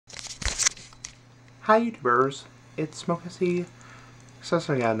Hi YouTubers, it's Smokesy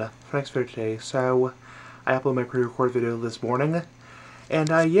again for next video today. So I uploaded my pre-recorded video this morning, and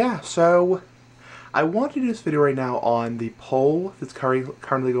yeah, so I want to do this video right now on the poll that's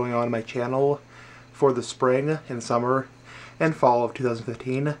currently going on my channel for the spring and summer and fall of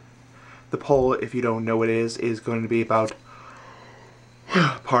 2015. The poll, if you don't know what it is going to be about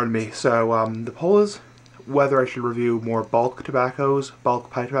pardon me. So the poll is whether I should review more bulk pipe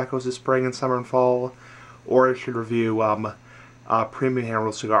tobaccos this spring and summer and fall, or I should review premium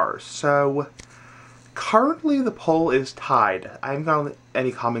handmade cigars. So currently the poll is tied. I haven't gotten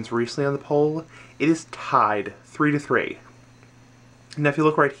any comments recently on the poll. It is tied 3-3. Now if you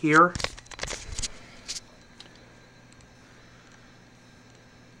look right here,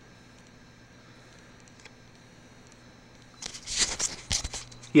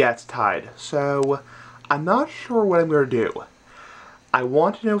 yeah, it's tied. So I'm not sure what I'm going to do. I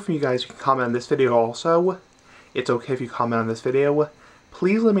want to know from you guys. You can comment on this video also. It's okay if you comment on this video.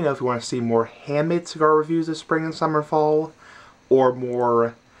 Please let me know if you want to see more handmade cigar reviews this spring and summer and fall, or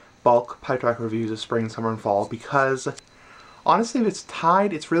more bulk pipe tobacco reviews this spring, summer, and fall, because honestly, if it's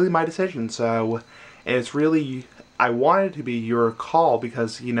tied, it's really my decision. So, and it's really, I want it to be your call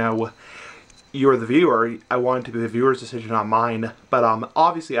because, you know, you're the viewer. I want it to be the viewer's decision, not mine. But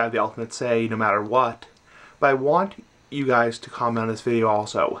obviously I have the ultimate say no matter what. But I want you guys to comment on this video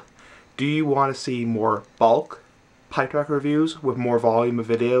also. Do you want to see more bulk pipe tobacco reviews with more volume of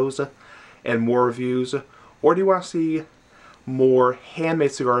videos and more reviews? Or do you want to see more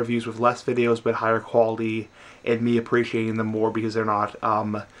handmade cigar reviews with less videos but higher quality and me appreciating them more because they're not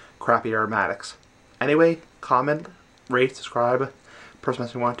crappy aromatics? Anyway, comment, rate, subscribe, person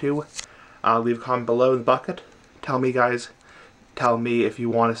if you want to. Leave a comment below in the bucket. Tell me if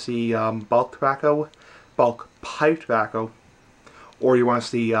you want to see bulk pipe tobacco, or you want to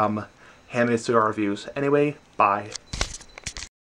see handmade cigar reviews. Anyway, bye.